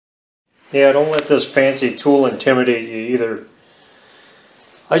Yeah, don't let this fancy tool intimidate you either.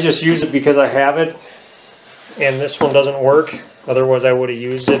 I just use it because I have it, and this one doesn't work. Otherwise, I would have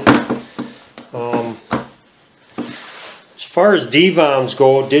used it. As far as DVOMs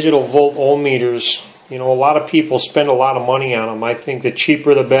go, digital volt ohm meters, you know, a lot of people spend a lot of money on them. I think the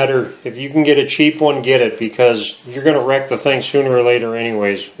cheaper the better. If you can get a cheap one, get it, because you're going to wreck the thing sooner or later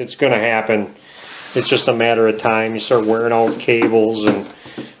anyways. It's going to happen. It's just a matter of time. You start wearing out cables, and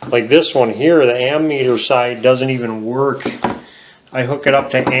like this one here, the ammeter side doesn't even work. I hook it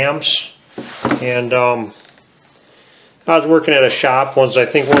up to amps, and I was working at a shop once. I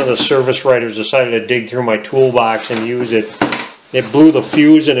think one of the service writers decided to dig through my toolbox and use it. It blew the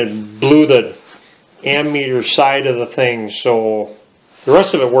fuse and it blew the ammeter side of the thing, so the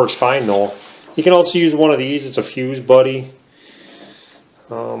rest of it works fine though. You can also use one of these. It's a fuse buddy.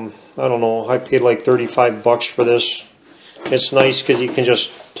 I don't know, I paid like 35 bucks for this. It's nice because you can just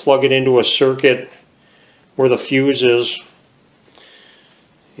plug it into a circuit where the fuse is,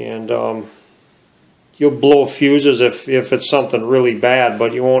 and you'll blow fuses if it's something really bad,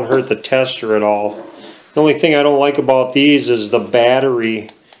 but you won't hurt the tester at all. The only thing I don't like about these is the battery.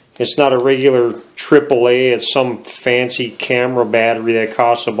 It's not a regular AAA, it's some fancy camera battery that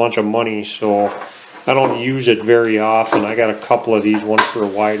costs a bunch of money, so I don't use it very often. I got a couple of these, one for a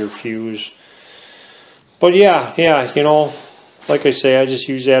wider fuse. But yeah, you know, like I say, I just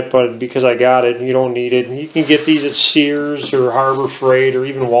use that but because I got it. You don't need it. You can get these at Sears or Harbor Freight or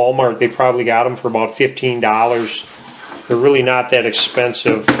even Walmart. They probably got them for about $15. They're really not that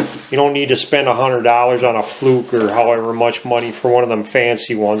expensive. You don't need to spend $100 on a Fluke or however much money for one of them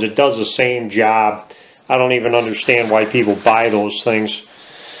fancy ones. It does the same job. I don't even understand why people buy those things.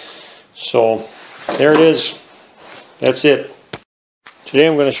 So there it is. That's it. Today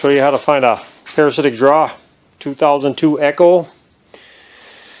I'm going to show you how to find a parasitic draw. 2002 Echo.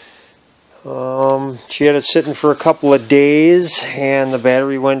 She had it sitting for a couple of days and the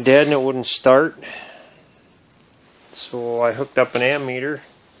battery went dead and it wouldn't start. So I hooked up an ammeter.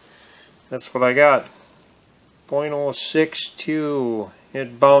 That's what I got. 0.062.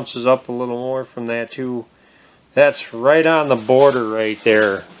 It bounces up a little more from that too. That's right on the border right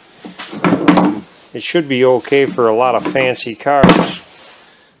there. It should be okay for a lot of fancy cars.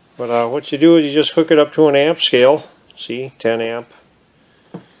 But what you do is you just hook it up to an amp scale. See, 10 amp.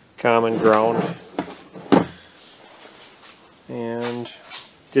 Common ground. And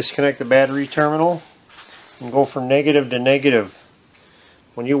disconnect the battery terminal and go from negative to negative.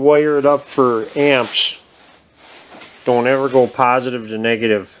 When you wire it up for amps, don't ever go positive to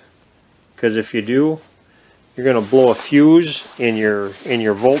negative, because if you do, you're going to blow a fuse in your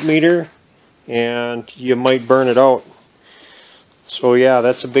voltmeter and you might burn it out. So yeah,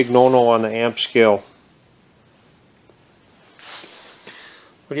 that's a big no-no on the amp scale.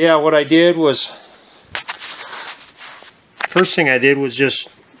 But yeah, what I did was, first thing I did was just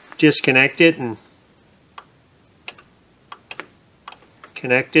disconnect it and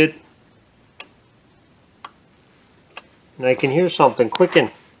connect it. And I can hear something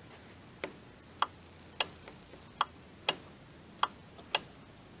clicking.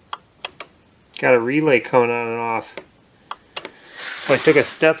 Got a relay coming on and off. So I took a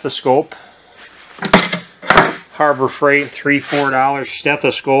stethoscope, Harbor Freight, $3-4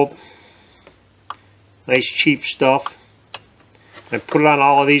 stethoscope, nice cheap stuff. I put it on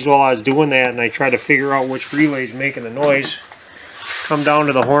all of these while I was doing that, and I tried to figure out which relay is making the noise. Come down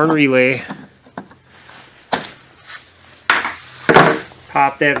to the horn relay,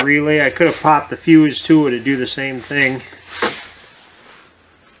 pop that relay. I could have popped the fuse too to do the same thing.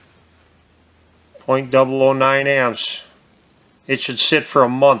 0.009 amps. It should sit for a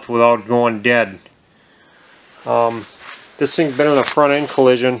month without going dead. This thing's been in a front end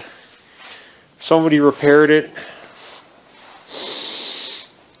collision. Somebody repaired it.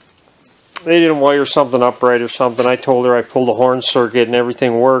 They didn't wire something up right or something. I told her I pulled the horn circuit and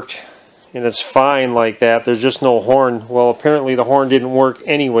everything worked. And it's fine like that. There's just no horn. Well, apparently the horn didn't work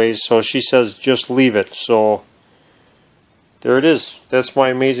anyways, so she says just leave it. So there it is. That's my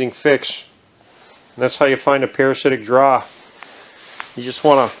amazing fix. And that's how you find a parasitic draw. You just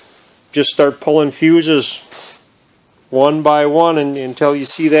want to start pulling fuses one by one until you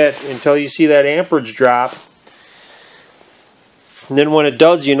see that amperage drop. And then when it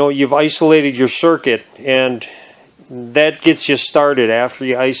does, you know you've isolated your circuit, and that gets you started. After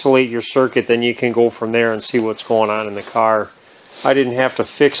you isolate your circuit, then you can go from there and see what's going on in the car. I didn't have to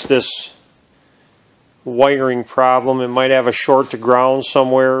fix this wiring problem. It might have a short to ground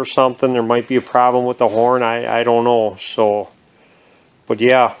somewhere or something. There might be a problem with the horn. I don't know. So, but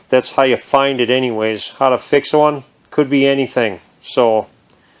yeah, that's how you find it anyways. How to fix one could be anything. So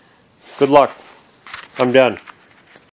Good luck. I'm done.